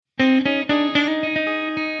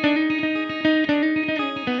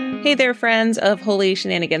Hey there, friends of Holy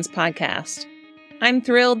Shenanigans Podcast. I'm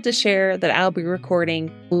thrilled to share that I'll be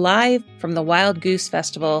recording live from the Wild Goose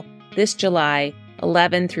Festival this July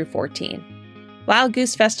 11 through 14. Wild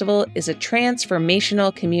Goose Festival is a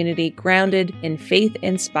transformational community grounded in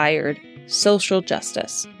faith-inspired social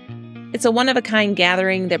justice. It's a one-of-a-kind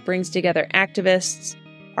gathering that brings together activists,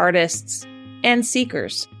 artists, and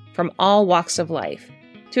seekers from all walks of life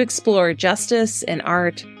to explore justice in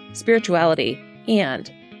art, spirituality,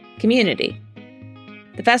 and community.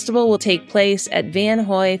 The festival will take place at Van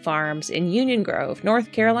Hoy Farms in Union Grove,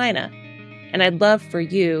 North Carolina, and I'd love for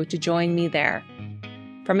you to join me there.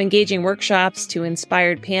 From engaging workshops to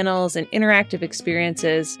inspired panels and interactive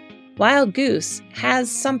experiences, Wild Goose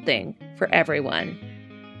has something for everyone.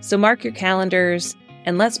 So mark your calendars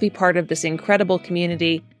and let's be part of this incredible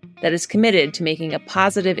community that is committed to making a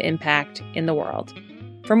positive impact in the world.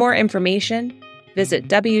 For more information, visit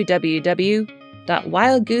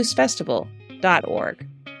www.wildgoosefestival.org.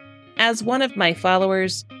 As one of my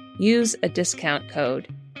followers, use a discount code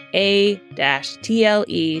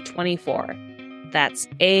A-TLE24. That's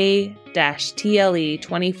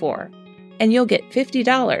A-TLE24. And you'll get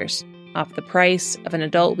 $50 off the price of an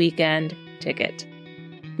adult weekend ticket.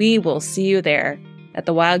 We will see you there at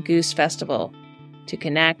the Wild Goose Festival to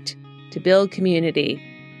connect, to build community,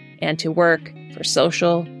 and to work for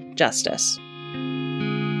social justice.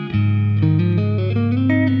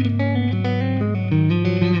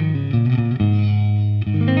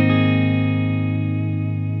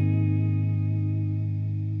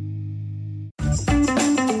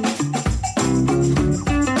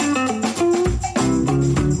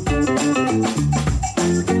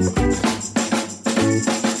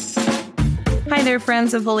 Hi there,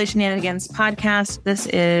 friends of Holy Shenanigans Podcast. This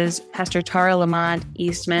is Pastor Tara Lamont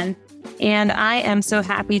Eastman, and I am so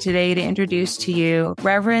happy today to introduce to you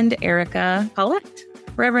Reverend Erica Poellot.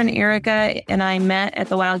 Reverend Erica and I met at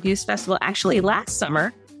the Wild Goose Festival actually last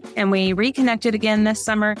summer, and we reconnected again this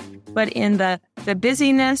summer. But in the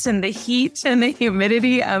busyness and the heat and the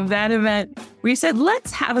humidity of that event, we said,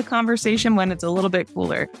 let's have a conversation when it's a little bit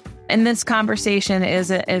cooler. And this conversation is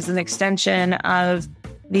an extension of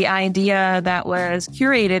the idea that was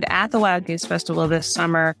curated at the Wild Goose Festival this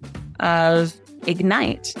summer of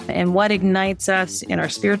Ignite, and what ignites us in our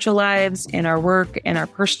spiritual lives, in our work, in our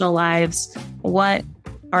personal lives. What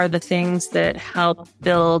are the things that help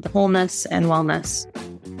build wholeness and wellness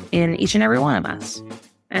in each and every one of us?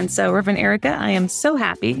 And so, Reverend Erica, I am so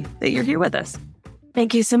happy that you're here with us.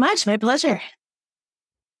 Thank you so much. My pleasure.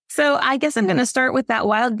 So I guess I'm going to start with that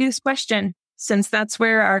wild goose question, since that's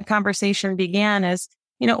where our conversation began, is,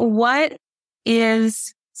 what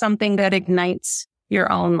is something that ignites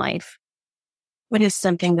your own life? What is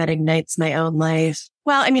something that ignites my own life?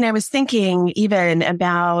 Well, I was thinking even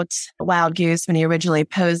about Wild Goose when he originally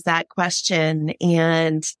posed that question.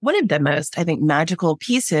 And one of the most, magical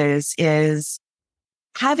pieces is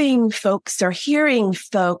having folks or hearing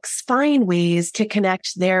folks find ways to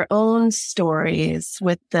connect their own stories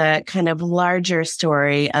with the kind of larger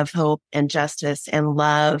story of hope and justice and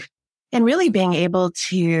love, and really being able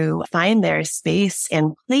to find their space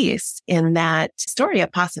and place in that story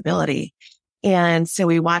of possibility. And so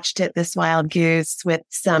we watched it this Wild Goose with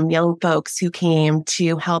some young folks who came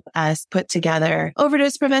to help us put together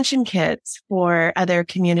overdose prevention kits for other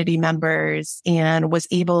community members, and was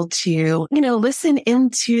able to, listen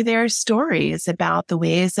into their stories about the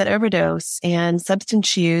ways that overdose and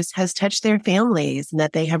substance use has touched their families, and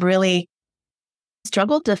that they have really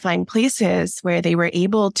struggled to find places where they were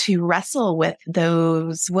able to wrestle with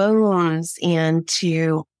those wounds and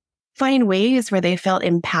to find ways where they felt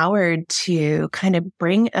empowered to kind of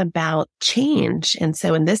bring about change. And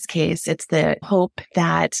so in this case, it's the hope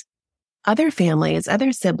that other families,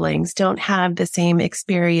 other siblings don't have the same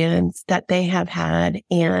experience that they have had.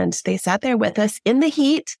 And they sat there with us in the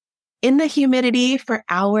heat, in the humidity for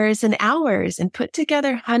hours and hours, and put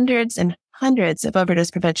together hundreds and hundreds of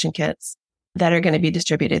overdose prevention kits that are going to be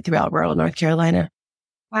distributed throughout rural North Carolina.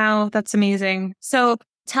 Wow, that's amazing. So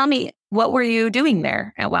tell me, what were you doing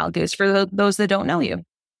there at Wild Goose for those that don't know you?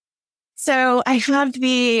 So I have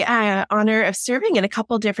the honor of serving in a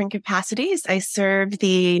couple different capacities. I serve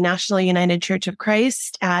the National United Church of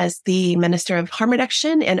Christ as the Minister of Harm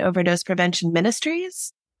Reduction and Overdose Prevention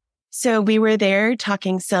Ministries. So we were there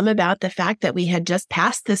talking some about the fact that we had just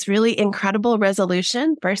passed this really incredible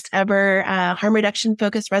resolution, first ever harm reduction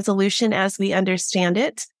focused resolution as we understand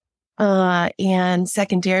it. And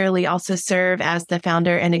secondarily also serve as the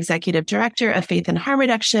founder and executive director of Faith and Harm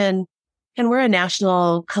Reduction. And we're a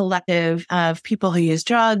national collective of people who use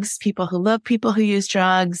drugs, people who love people who use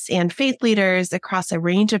drugs, and faith leaders across a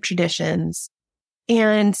range of traditions.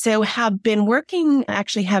 And so have been working,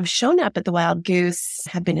 actually have shown up at the Wild Goose,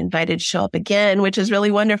 have been invited to show up again, which is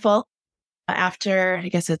really wonderful after, I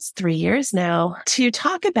guess it's 3 years now, to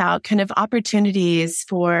talk about kind of opportunities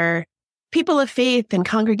for people of faith and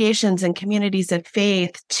congregations and communities of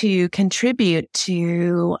faith to contribute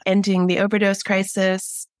to ending the overdose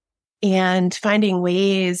crisis and finding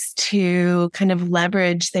ways to kind of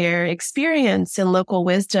leverage their experience and local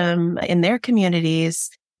wisdom in their communities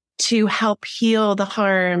to help heal the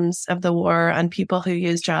harms of the war on people who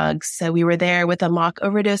use drugs. So we were there with a mock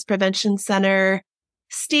overdose prevention center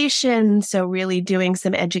station. So really doing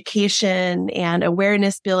some education and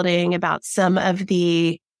awareness building about some of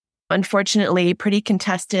the, unfortunately, pretty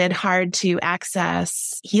contested, hard to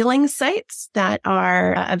access healing sites that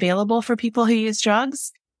are available for people who use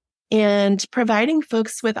drugs, and providing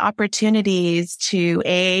folks with opportunities to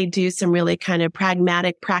do some really kind of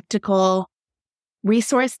pragmatic, practical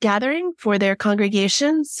resource gathering for their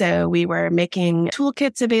congregations. So we were making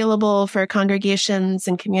toolkits available for congregations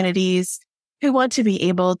and communities who want to be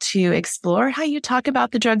able to explore how you talk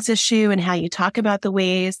about the drugs issue and how you talk about the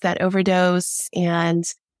ways that overdose and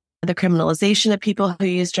the criminalization of people who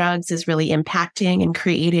use drugs is really impacting and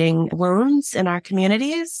creating wounds in our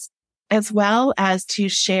communities, as well as to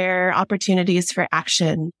share opportunities for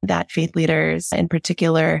action that faith leaders in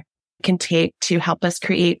particular can take to help us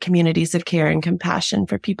create communities of care and compassion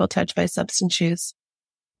for people touched by substance use.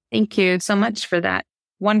 Thank you so much for that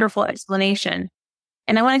wonderful explanation.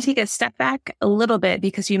 And I want to take a step back a little bit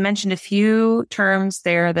because you mentioned a few terms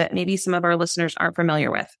there that maybe some of our listeners aren't familiar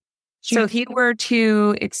with. Sure. So if you were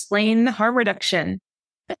to explain harm reduction,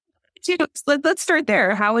 let's start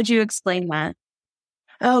there. How would you explain that?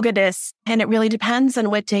 Oh, goodness. And it really depends on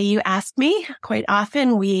what day you ask me. Quite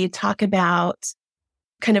often we talk about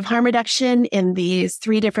kind of harm reduction in these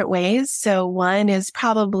 3 different ways. So one is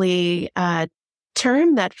probably a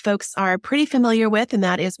term that folks are pretty familiar with, and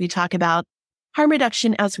that is we talk about harm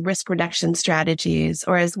reduction as risk reduction strategies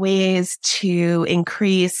or as ways to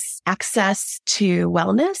increase access to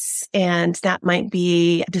wellness. And that might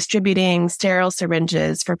be distributing sterile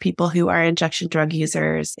syringes for people who are injection drug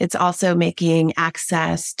users. It's also making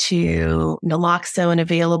access to naloxone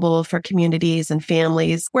available for communities and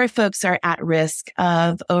families where folks are at risk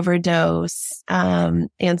of overdose. And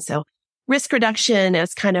so risk reduction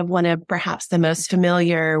is kind of one of perhaps the most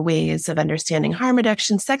familiar ways of understanding harm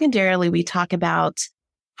reduction. Secondarily, we talk about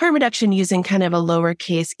harm reduction using kind of a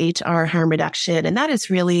lowercase HR harm reduction. And that is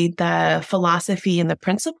really the philosophy and the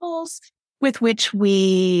principles with which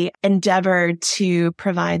we endeavor to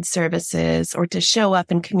provide services or to show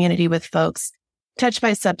up in community with folks touched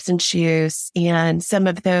by substance use. And some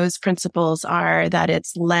of those principles are that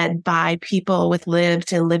it's led by people with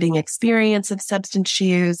lived and living experience of substance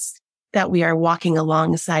use, that we are walking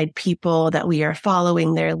alongside people, that we are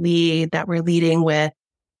following their lead, that we're leading with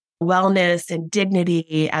wellness and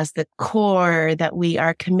dignity as the core, that we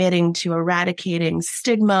are committing to eradicating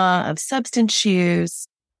stigma of substance use.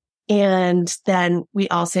 And then we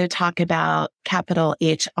also talk about capital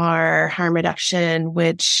HR harm reduction,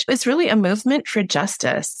 which is really a movement for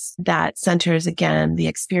justice that centers, again, the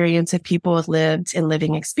experience of people with lived and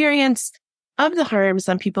living experience of the harms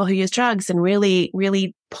on people who use drugs, and really,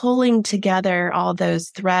 really pulling together all those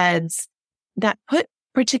threads that put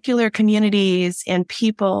particular communities and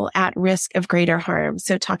people at risk of greater harm.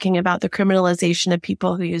 So talking about the criminalization of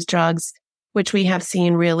people who use drugs, which we have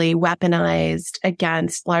seen really weaponized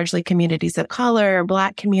against largely communities of color,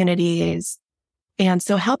 Black communities. And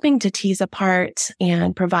so helping to tease apart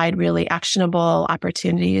and provide really actionable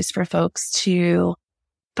opportunities for folks to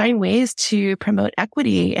find ways to promote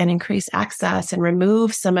equity and increase access and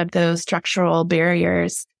remove some of those structural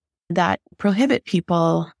barriers that prohibit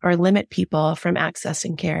people or limit people from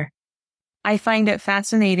accessing care. I find it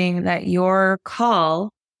fascinating that your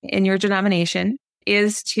call in your denomination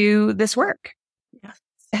is to this work. Yes.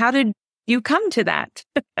 How did you come to that?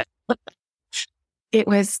 It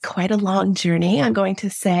was quite a long journey, I'm going to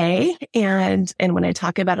say. And when I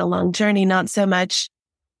talk about a long journey, not so much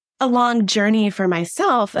a long journey for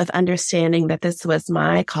myself of understanding that this was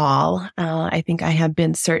my call. I think I have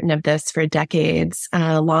been certain of this for decades,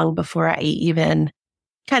 long before I even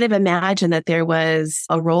kind of imagined that there was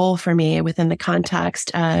a role for me within the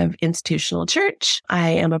context of institutional church. I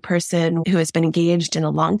am a person who has been engaged in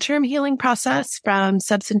a long-term healing process from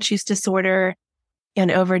substance use disorder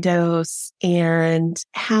and overdose, and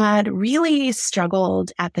had really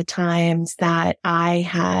struggled at the times that I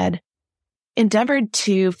had endeavored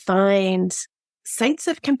to find sites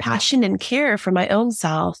of compassion and care for my own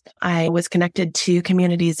self. I was connected to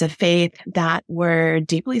communities of faith that were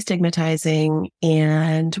deeply stigmatizing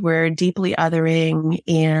and were deeply othering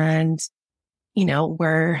and,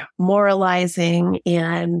 were moralizing.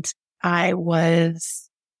 And I was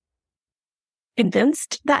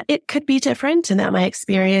convinced that it could be different and that my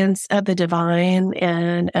experience of the divine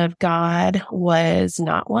and of God was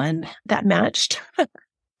not one that matched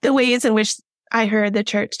the ways in which I heard the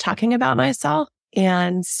church talking about myself.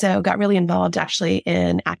 And so got really involved actually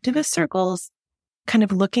in activist circles, kind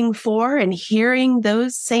of looking for and hearing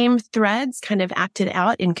those same threads kind of acted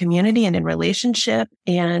out in community and in relationship.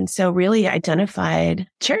 And so really identified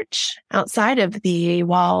church outside of the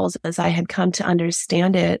walls as I had come to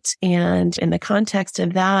understand it. And in the context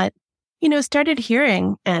of that, started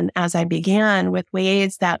hearing. And as I began with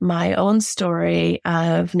ways that my own story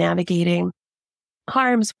of navigating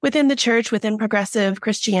harms within the church, within progressive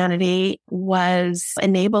Christianity, was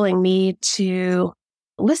enabling me to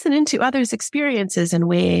listen into others' experiences in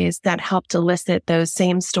ways that helped elicit those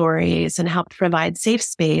same stories and helped provide safe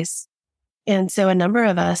space. And so a number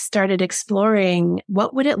of us started exploring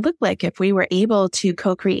what would it look like if we were able to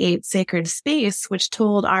co-create sacred space, which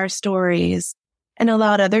told our stories and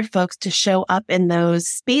allowed other folks to show up in those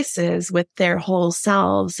spaces with their whole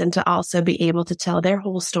selves and to also be able to tell their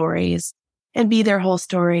whole stories and be their whole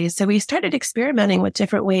stories. So we started experimenting with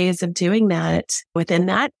different ways of doing that. Within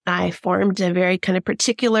that, I formed a very kind of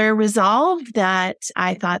particular resolve that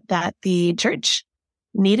I thought that the church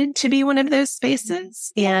needed to be one of those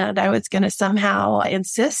spaces. And I was going to somehow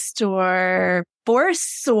insist or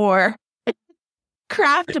force or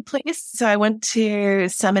craft a place. So I went to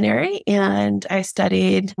seminary and I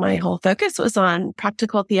studied. My whole focus was on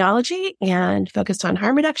practical theology and focused on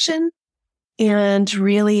harm reduction. And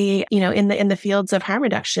really, in the fields of harm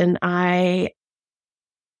reduction, I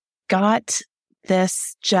got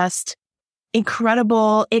this just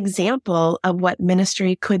incredible example of what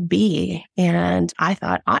ministry could be, and I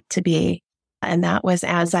thought ought to be. And that was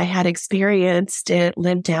as I had experienced it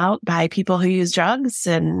lived out by people who use drugs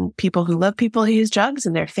and people who love people who use drugs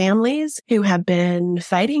and their families who have been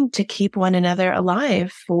fighting to keep one another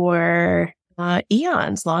alive for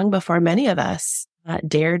eons, long before many of us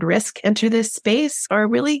dared risk enter this space or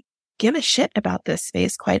really give a shit about this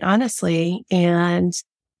space, quite honestly. And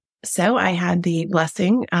so I had the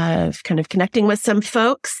blessing of kind of connecting with some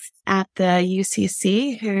folks at the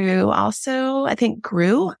UCC who also, I think,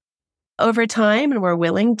 grew over time and were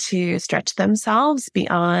willing to stretch themselves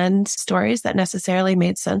beyond stories that necessarily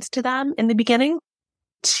made sense to them in the beginning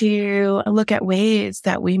to look at ways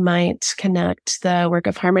that we might connect the work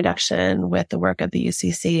of harm reduction with the work of the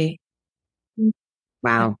UCC.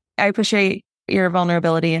 Wow. I appreciate your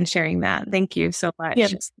vulnerability in sharing that. Thank you so much.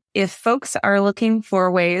 Yes. If folks are looking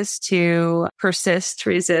for ways to persist,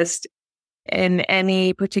 resist in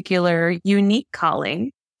any particular unique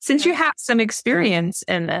calling, since you have some experience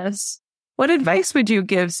in this, what advice would you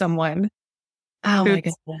give someone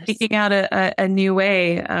who's seeking out a new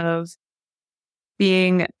way of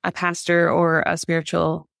being a pastor or a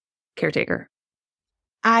spiritual caretaker?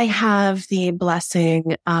 I have the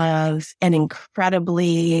blessing of an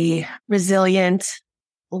incredibly resilient,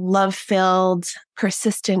 love-filled,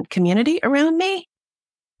 persistent community around me.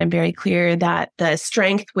 I'm very clear that the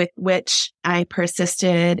strength with which I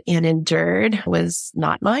persisted and endured was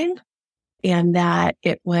not mine. And that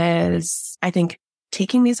it was, I think,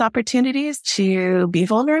 taking these opportunities to be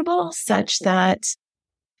vulnerable such that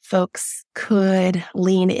folks could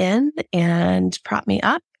lean in and prop me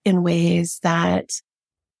up in ways that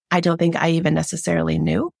I don't think I even necessarily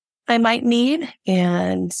knew I might need.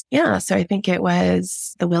 And so I think it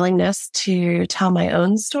was the willingness to tell my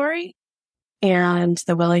own story and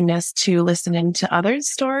the willingness to listen into others'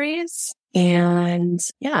 stories and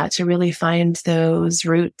to really find those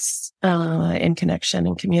roots in connection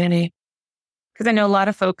and community. Because I know a lot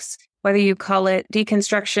of folks, whether you call it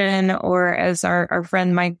deconstruction or as our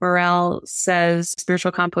friend Mike Burrell says,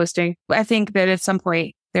 spiritual composting, I think that at some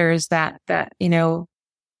point there's that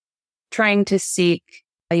trying to seek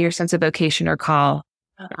your sense of vocation or call.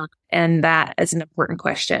 And that is an important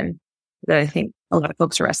question that I think a lot of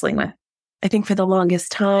folks are wrestling with. I think for the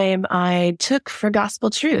longest time, I took for gospel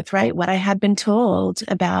truth, right? What I had been told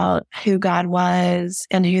about who God was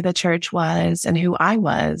and who the church was and who I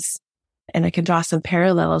was. And I can draw some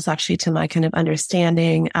parallels actually to my kind of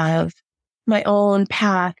understanding of my own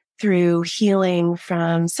path through healing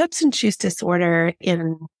from substance use disorder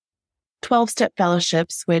in 12-step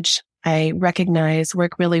fellowships, which I recognize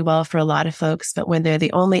work really well for a lot of folks, but when they're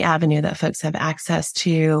the only avenue that folks have access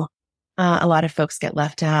to, A lot of folks get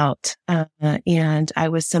left out. And I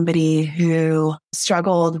was somebody who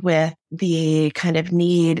struggled with the kind of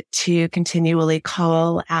need to continually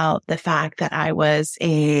call out the fact that I was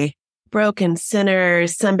a broken sinner,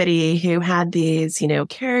 somebody who had these,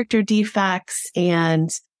 character defects. And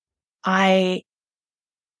I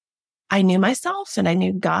knew myself and I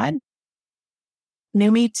knew God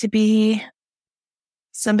knew me to be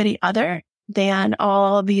somebody other than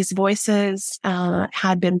all these voices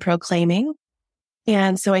had been proclaiming.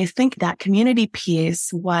 And so I think that community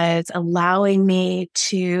piece was allowing me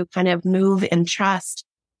to kind of move in trust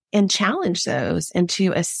and challenge those and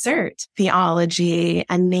to assert theology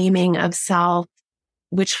and naming of self,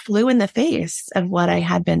 which flew in the face of what I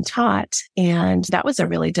had been taught. And that was a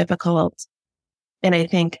really difficult and I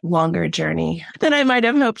think longer journey than I might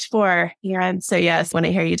have hoped for. And so, yes, when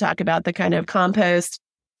I hear you talk about the kind of compost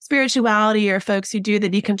spirituality or folks who do the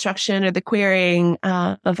deconstruction or the queering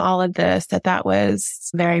of all of this, that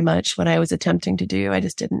was very much what I was attempting to do. I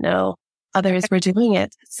just didn't know others were doing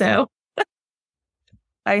it. So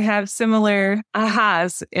I have similar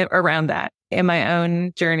ahas around that in my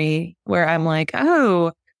own journey where I'm like,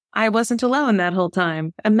 oh, I wasn't alone that whole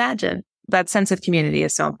time. Imagine. That sense of community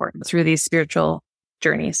is so important through these spiritual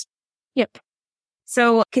journeys. Yep.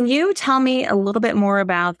 So can you tell me a little bit more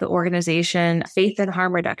about the organization Faith and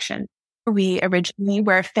Harm Reduction? We originally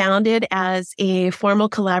were founded as a formal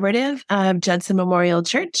collaborative of Judson Memorial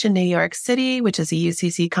Church in New York City, which is a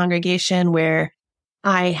UCC congregation where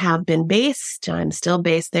I have been based. I'm still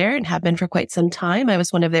based there and have been for quite some time. I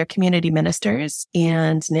was one of their community ministers.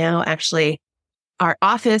 And now actually our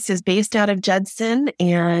office is based out of Judson.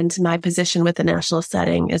 And my position with the national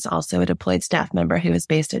setting is also a deployed staff member who is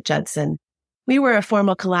based at Judson. We were a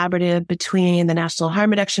formal collaborative between the National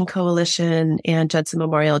Harm Reduction Coalition and Judson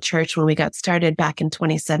Memorial Church when we got started back in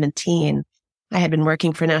 2017. I had been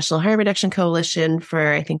working for National Harm Reduction Coalition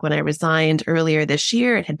for, I think when I resigned earlier this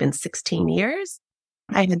year, it had been 16 years.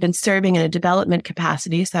 I had been serving in a development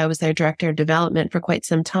capacity, so I was their director of development for quite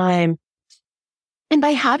some time. And by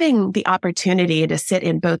having the opportunity to sit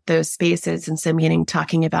in both those spaces, and so meaning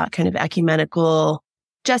talking about kind of ecumenical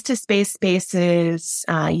justice-based spaces,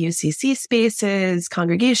 UCC spaces,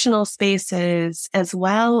 congregational spaces, as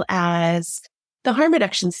well as the harm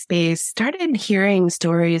reduction space, started hearing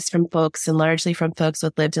stories from folks and largely from folks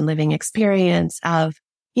with lived and living experience of,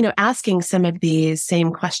 asking some of these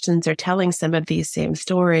same questions or telling some of these same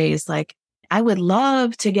stories. Like, I would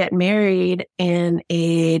love to get married in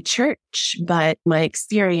a church, but my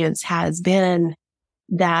experience has been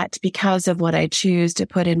that because of what I choose to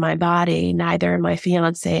put in my body, neither my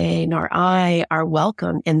fiance nor I are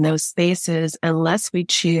welcome in those spaces unless we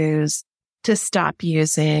choose to stop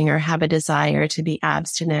using or have a desire to be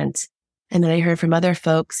abstinent. And then I heard from other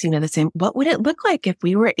folks, the same, what would it look like if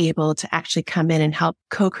we were able to actually come in and help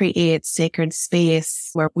co-create sacred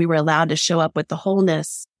space where we were allowed to show up with the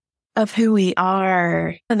wholeness of who we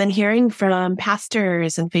are? And then hearing from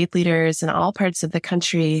pastors and faith leaders in all parts of the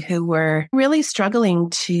country who were really struggling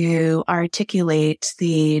to articulate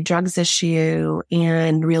the drugs issue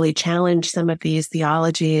and really challenge some of these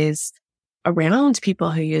theologies around people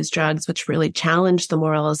who use drugs, which really challenged the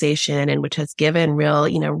moralization and which has given real,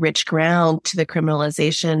 rich ground to the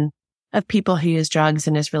criminalization of people who use drugs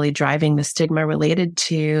and is really driving the stigma related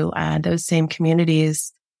to those same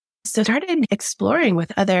communities. So started exploring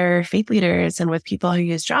with other faith leaders and with people who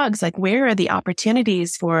use drugs, like where are the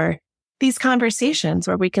opportunities for these conversations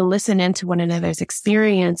where we can listen into one another's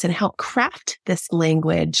experience and help craft this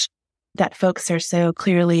language that folks are so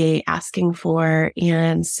clearly asking for.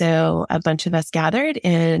 And so a bunch of us gathered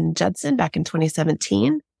in Judson back in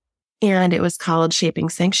 2017, and it was called Shaping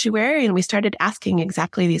Sanctuary. And we started asking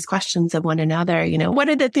exactly these questions of one another. What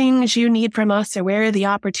are the things you need from us, or where are the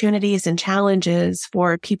opportunities and challenges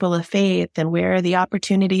for people of faith? And where are the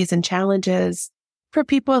opportunities and challenges for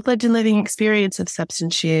people with lived and living experience of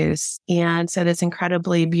substance use? And so this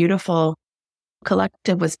incredibly beautiful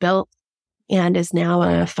collective was built and is now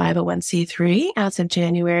a 501c3 as of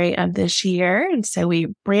January of this year. And so we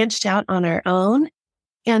branched out on our own.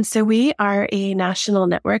 And so we are a national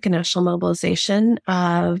network, a national mobilization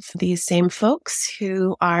of these same folks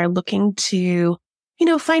who are looking to,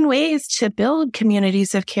 find ways to build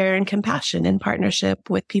communities of care and compassion in partnership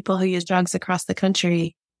with people who use drugs across the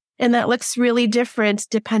country. And that looks really different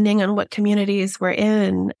depending on what communities we're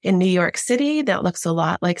in. In New York City, that looks a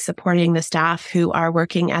lot like supporting the staff who are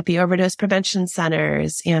working at the overdose prevention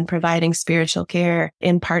centers and providing spiritual care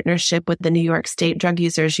in partnership with the New York State Drug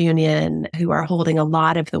Users Union, who are holding a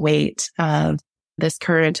lot of the weight of this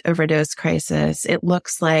current overdose crisis. It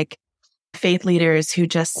looks like faith leaders who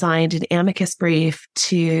just signed an amicus brief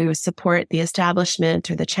to support the establishment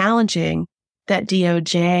or the challenging that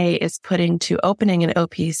DOJ is putting to opening an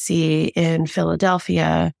OPC in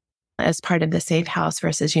Philadelphia as part of the Safe House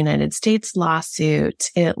versus United States lawsuit.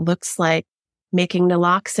 It looks like making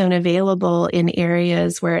naloxone available in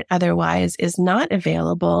areas where it otherwise is not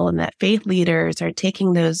available, and that faith leaders are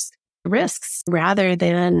taking those risks rather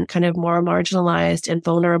than kind of more marginalized and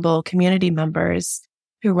vulnerable community members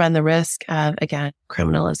who run the risk of, again,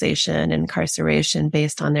 criminalization, incarceration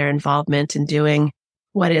based on their involvement in doing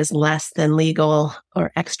what is less than legal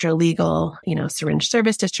or extra legal, syringe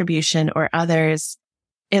service distribution or others.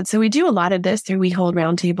 And so we do a lot of this through, we hold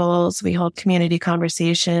roundtables, we hold community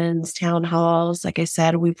conversations, town halls. Like I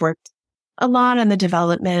said, we've worked a lot on the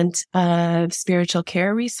development of spiritual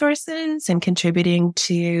care resources and contributing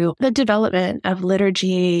to the development of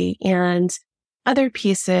liturgy and other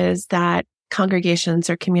pieces that congregations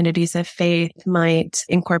or communities of faith might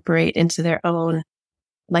incorporate into their own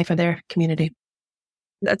life of their community.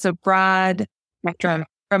 That's a broad spectrum,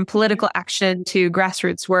 from political action to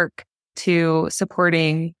grassroots work to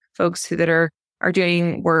supporting folks that are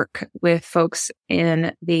doing work with folks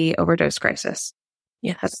in the overdose crisis.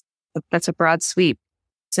 Yes. That's a broad sweep.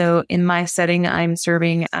 So in my setting, I'm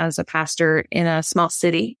serving as a pastor in a small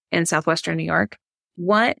city in southwestern New York.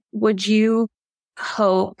 What would you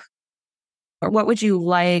hope, or what would you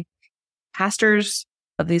like pastors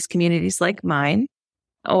of these communities like mine,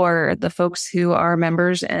 or the folks who are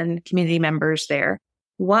members and community members there,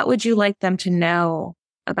 what would you like them to know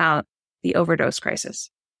about the overdose crisis?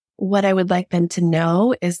 What I would like them to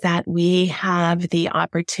know is that we have the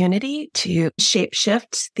opportunity to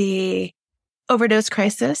shapeshift the overdose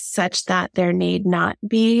crisis such that there need not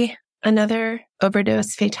be another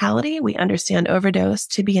overdose fatality. We understand overdose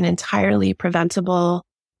to be an entirely preventable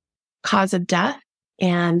cause of death,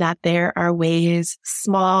 and that there are ways,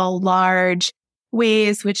 small, large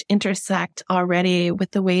ways, which intersect already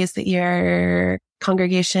with the ways that your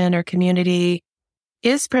congregation or community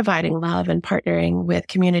is providing love and partnering with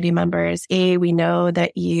community members. We know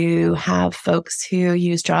that you have folks who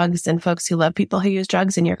use drugs and folks who love people who use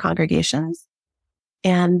drugs in your congregations.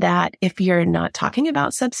 And that if you're not talking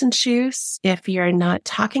about substance use, if you're not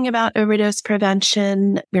talking about overdose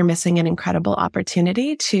prevention, you're missing an incredible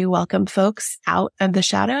opportunity to welcome folks out of the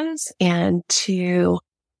shadows and to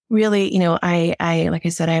really, I like I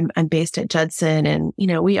said, I'm based at Judson, and,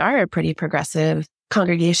 we are a pretty progressive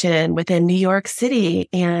congregation within New York City.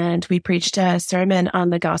 And we preached a sermon on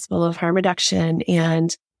the gospel of harm reduction,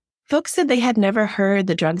 and folks said they had never heard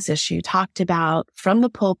the drugs issue talked about from the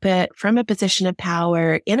pulpit, from a position of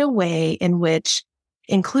power, in a way in which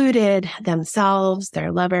included themselves,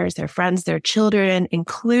 their lovers, their friends, their children,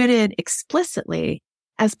 included explicitly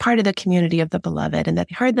as part of the community of the beloved, and that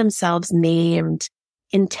they heard themselves named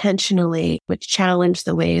intentionally, which challenged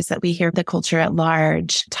the ways that we hear the culture at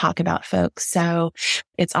large talk about folks. So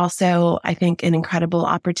it's also, I think, an incredible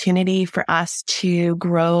opportunity for us to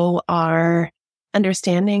grow our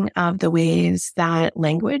understanding of the ways that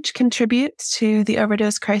language contributes to the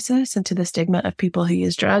overdose crisis and to the stigma of people who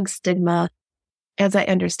use drugs. Stigma, as I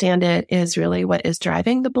understand it, is really what is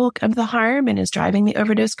driving the bulk of the harm and is driving the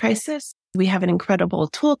overdose crisis. We have an incredible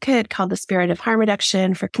toolkit called the Spirit of Harm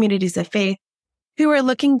Reduction for communities of faith who are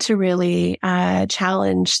looking to really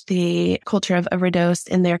challenge the culture of overdose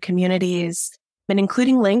in their communities, and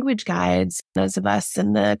including language guides. Those of us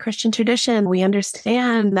in the Christian tradition, we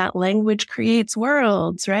understand that language creates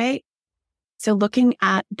worlds, right? So looking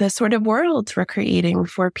at the sort of worlds we're creating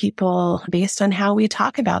for people based on how we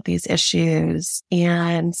talk about these issues.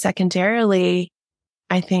 And secondarily,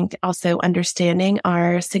 I think also understanding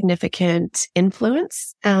our significant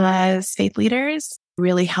influence as faith leaders,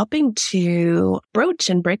 really helping to broach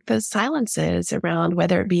and break those silences around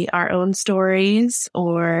whether it be our own stories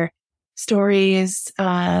or stories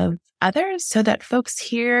of others, so that folks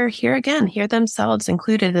hear themselves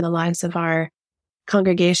included in the lives of our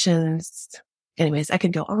congregations. Anyways, I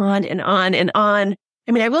could go on and on and on.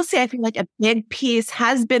 I mean, I will say I feel like a big piece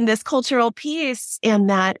has been this cultural piece, and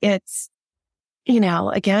that it's,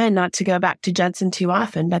 again, not to go back to Judson too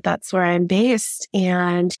often, but that's where I'm based.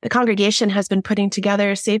 And the congregation has been putting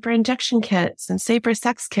together safer injection kits and safer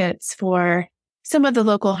sex kits for some of the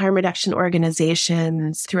local harm reduction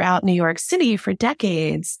organizations throughout New York City for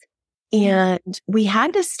decades. And we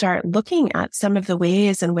had to start looking at some of the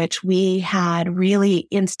ways in which we had really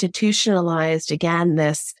institutionalized, again,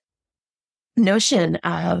 this notion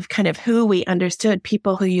of kind of who we understood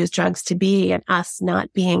people who use drugs to be, and us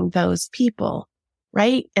not being those people,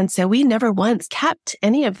 right? And so we never once kept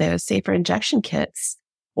any of those safer injection kits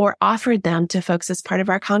or offered them to folks as part of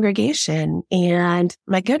our congregation. And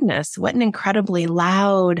my goodness, what an incredibly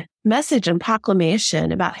loud message and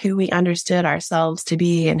proclamation about who we understood ourselves to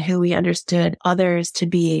be and who we understood others to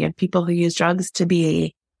be and people who use drugs to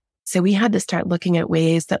be. So we had to start looking at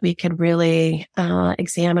ways that we could really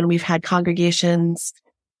examine. We've had congregations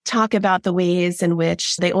talk about the ways in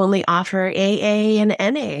which they only offer AA and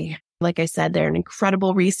NA. Like I said, they're an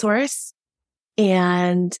incredible resource.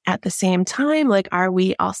 And at the same time, like, are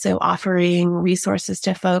we also offering resources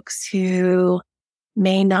to folks who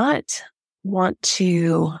may not want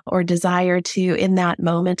to or desire to in that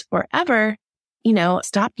moment or ever,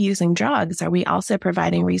 stop using drugs? Are we also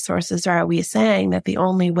providing resources, or are we saying that the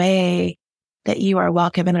only way that you are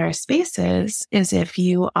welcome in our spaces is if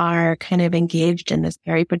you are kind of engaged in this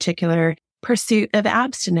very particular pursuit of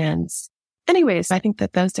abstinence? Anyways, I think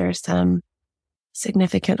that those are some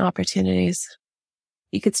significant opportunities.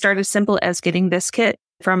 You could start as simple as getting this kit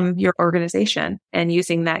from your organization and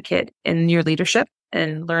using that kit in your leadership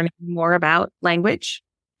and learning more about language.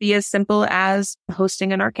 Be as simple as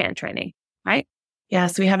hosting an Arcan training, right?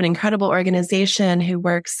 Yes, we have an incredible organization who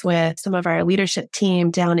works with some of our leadership team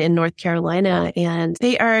down in North Carolina, and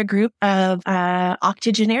they are a group of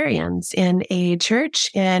octogenarians in a church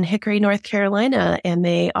in Hickory, North Carolina, and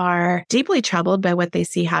they are deeply troubled by what they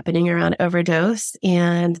see happening around overdose.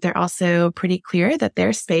 And they're also pretty clear that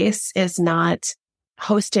their space is not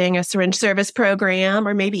hosting a syringe service program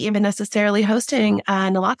or maybe even necessarily hosting a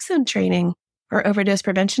naloxone training or overdose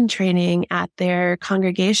prevention training at their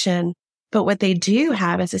congregation. But what they do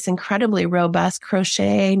have is this incredibly robust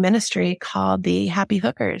crochet ministry called the Happy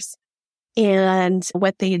Hookers. And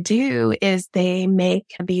what they do is they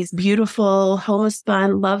make these beautiful,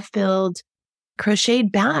 homespun, love-filled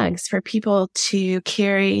crocheted bags for people to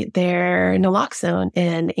carry their naloxone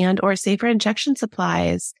in and or safer injection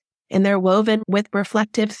supplies. And they're woven with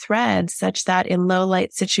reflective threads such that in low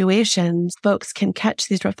light situations, folks can catch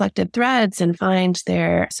these reflective threads and find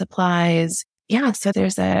their supplies. Yeah, so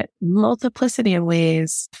there's a multiplicity of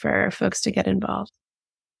ways for folks to get involved.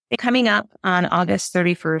 Coming up on August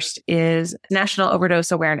 31st is National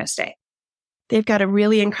Overdose Awareness Day. They've got a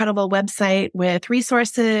really incredible website with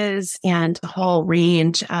resources and a whole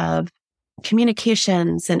range of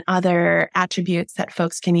communications and other attributes that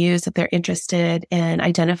folks can use if they're interested in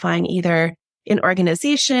identifying either an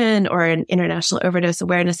organization or an international overdose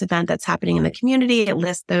awareness event that's happening in the community. It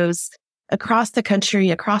lists those across the country,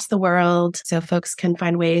 across the world. So folks can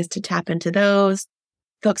find ways to tap into those.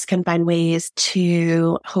 Folks can find ways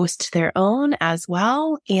to host their own as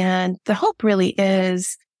well. And the hope really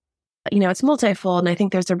is, it's multifold. And I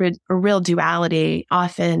think there's a real duality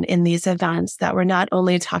often in these events that we're not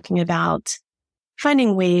only talking about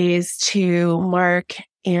finding ways to mark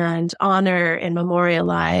and honor and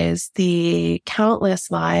memorialize the countless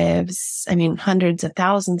lives, hundreds of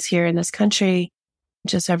thousands here in this country,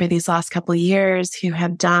 just over these last couple of years, who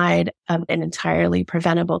have died of an entirely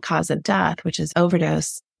preventable cause of death, which is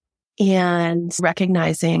overdose. And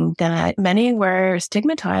recognizing that many were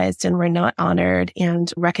stigmatized and were not honored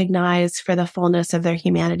and recognized for the fullness of their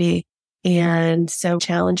humanity. And so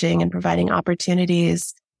challenging and providing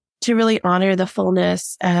opportunities to really honor the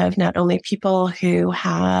fullness of not only people who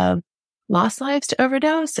have lost lives to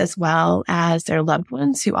overdose, as well as their loved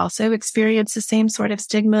ones who also experience the same sort of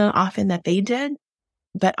stigma often that they did,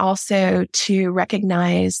 but also to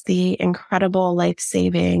recognize the incredible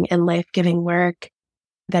life-saving and life-giving work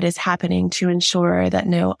that is happening to ensure that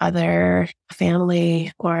no other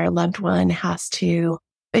family or loved one has to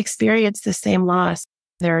experience the same loss.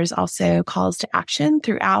 There's also calls to action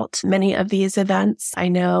throughout many of these events. I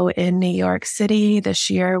know in New York City this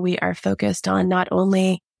year, we are focused on not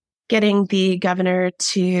only getting the governor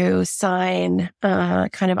to sign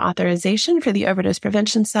kind of authorization for the overdose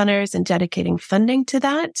prevention centers and dedicating funding to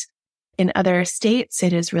that. In other states,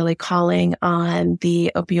 it is really calling on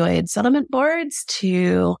the opioid settlement boards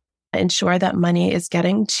to ensure that money is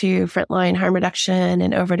getting to frontline harm reduction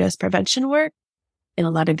and overdose prevention work. In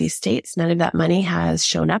a lot of these states, none of that money has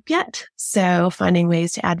shown up yet. So finding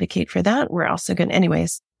ways to advocate for that, we're also going to,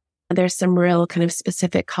 anyways. There's some real kind of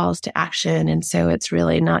specific calls to action. And so it's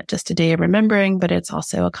really not just a day of remembering, but it's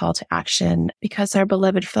also a call to action because our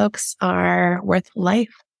beloved folks are worth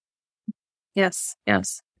life. Yes,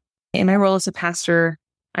 yes. In my role as a pastor,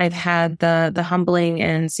 I've had the humbling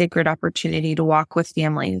and sacred opportunity to walk with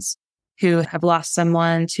families who have lost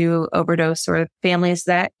someone to overdose, or families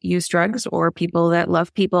that use drugs, or people that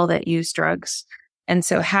love people that use drugs. And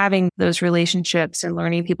so having those relationships and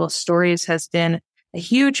learning people's stories has been a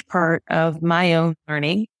huge part of my own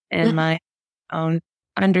learning and my own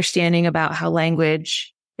understanding about how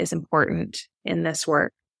language is important in this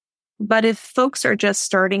work. But if folks are just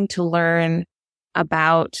starting to learn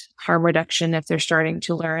about harm reduction, if they're starting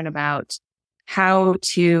to learn about how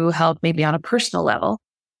to help maybe on a personal level,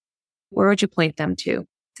 where would you point them to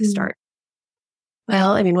start?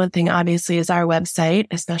 Well, I mean, one thing obviously is our website,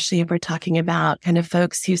 especially if we're talking about kind of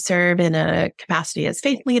folks who serve in a capacity as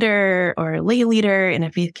faith leader or lay leader in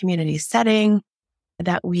a faith community setting,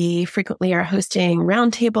 that we frequently are hosting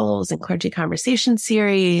roundtables and clergy conversation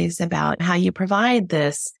series about how you provide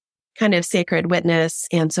this kind of sacred witness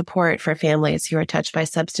and support for families who are touched by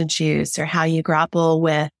substance use, or how you grapple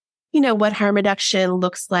with, what harm reduction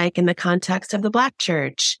looks like in the context of the Black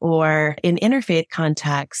church or in interfaith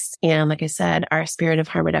contexts. And like I said, our Spirit of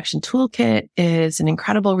Harm Reduction Toolkit is an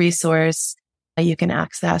incredible resource. You can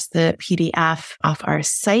access the PDF off our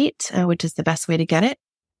site, which is the best way to get it.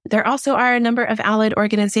 There also are a number of allied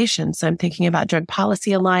organizations. So I'm thinking about Drug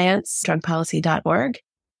Policy Alliance, drugpolicy.org,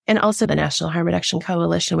 and also the National Harm Reduction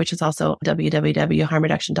Coalition, which is also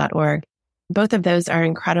www.harmreduction.org. Both of those are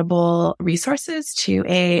incredible resources to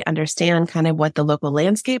understand kind of what the local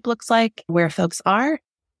landscape looks like, where folks are.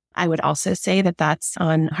 I would also say that that's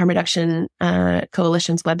on Harm Reduction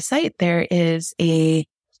Coalition's website. There is a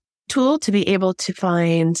tool to be able to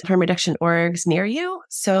find harm reduction orgs near you.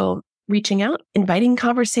 So reaching out, inviting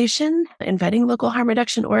conversation, inviting local harm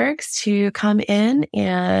reduction orgs to come in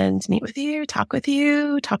and meet with you, talk with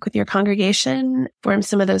your congregation, form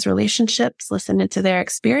some of those relationships, listen into their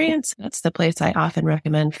experience. That's the place I often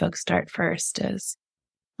recommend folks start first, is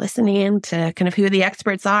listening to kind of who the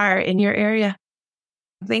experts are in your area.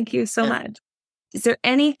 Thank you so much. Is there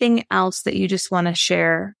anything else that you just want to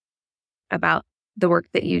share about the work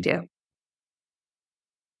that you do?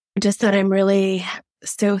 Just that I'm really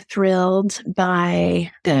so thrilled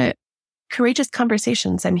by the courageous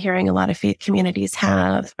conversations I'm hearing a lot of faith communities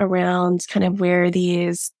have around kind of where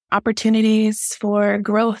these opportunities for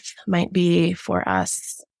growth might be for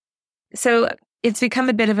us. So it's become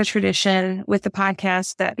a bit of a tradition with the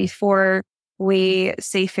podcast that before we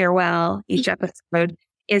say farewell each episode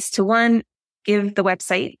is to, one, give the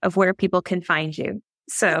website of where people can find you.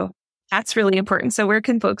 So that's really important. So where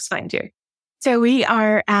can folks find you? So we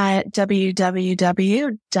are at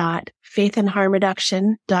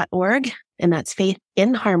www.faithinharmreduction.org, and that's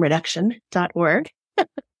faithinharmreduction.org.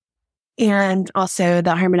 And also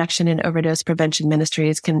the Harm Reduction and Overdose Prevention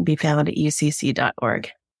Ministries can be found at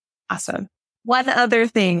ucc.org. Awesome. One other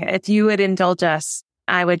thing, if you would indulge us,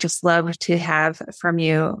 I would just love to have from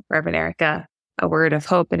you, Reverend Erica, a word of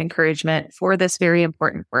hope and encouragement for this very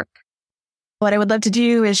important work. What I would love to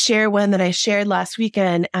do is share one that I shared last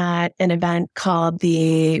weekend at an event called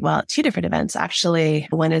two different events, actually.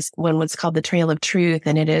 One was called the Trail of Truth,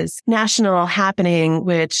 and it is national happening,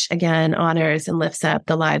 which again honors and lifts up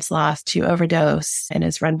the lives lost to overdose, and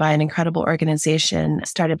is run by an incredible organization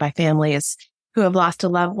started by families who have lost a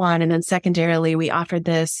loved one. And then secondarily, we offered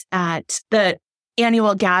this at the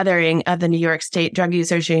annual gathering of the New York State Drug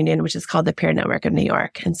Users Union, which is called the Peer Network of New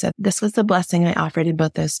York. And so this was the blessing I offered in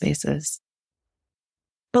both those spaces.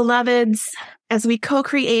 Beloveds, as we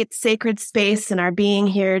co-create sacred space in our being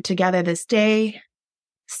here together this day,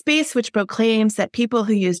 space which proclaims that people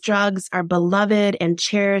who use drugs are beloved and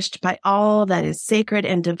cherished by all that is sacred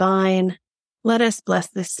and divine, let us bless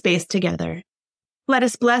this space together. Let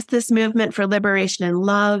us bless this movement for liberation and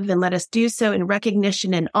love, and let us do so in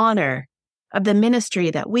recognition and honor of the ministry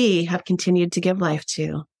that we have continued to give life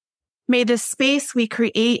to. May the space we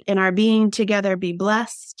create in our being together be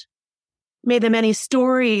blessed. May the many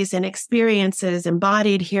stories and experiences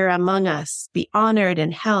embodied here among us be honored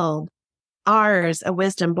and held, ours a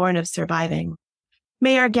wisdom born of surviving.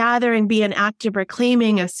 May our gathering be an active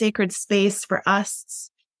reclaiming of sacred space for us,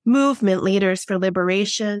 movement leaders for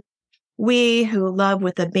liberation, we who love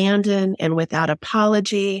with abandon and without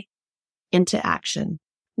apology, into action.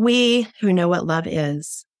 We who know what love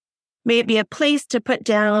is. May it be a place to put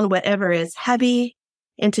down whatever is heavy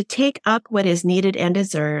and to take up what is needed and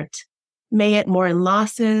deserved. May it mourn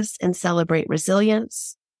losses and celebrate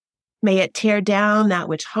resilience. May it tear down that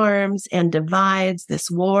which harms and divides. This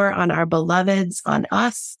war on our beloveds, on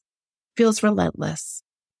us, feels relentless.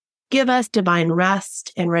 Give us divine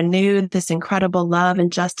rest and renew this incredible love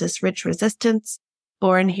and justice-rich resistance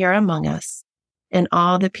born here among us. And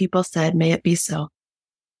all the people said, may it be so.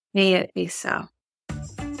 May it be so.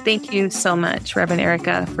 Thank you so much, Reverend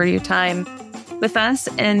Erica, for your time with us.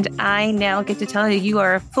 And I now get to tell you, you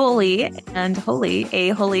are fully and wholly a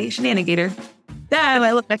holy shenanigator.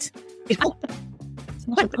 I love it.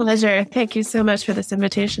 What a pleasure. Thank you so much for this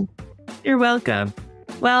invitation. You're welcome.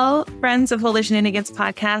 Well, friends of Holy Shenanigans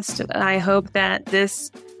podcast, I hope that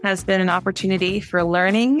this has been an opportunity for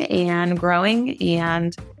learning and growing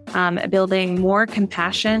and building more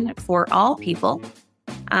compassion for all people.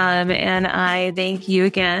 And I thank you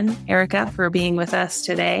again, Erica, for being with us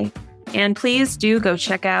today. And please do go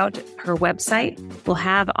check out her website. We'll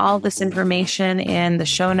have all this information in the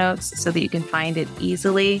show notes so that you can find it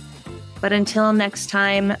easily. But until next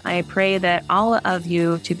time, I pray that all of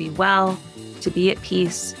you to be well, to be at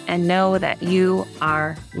peace, and know that you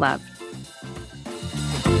are loved.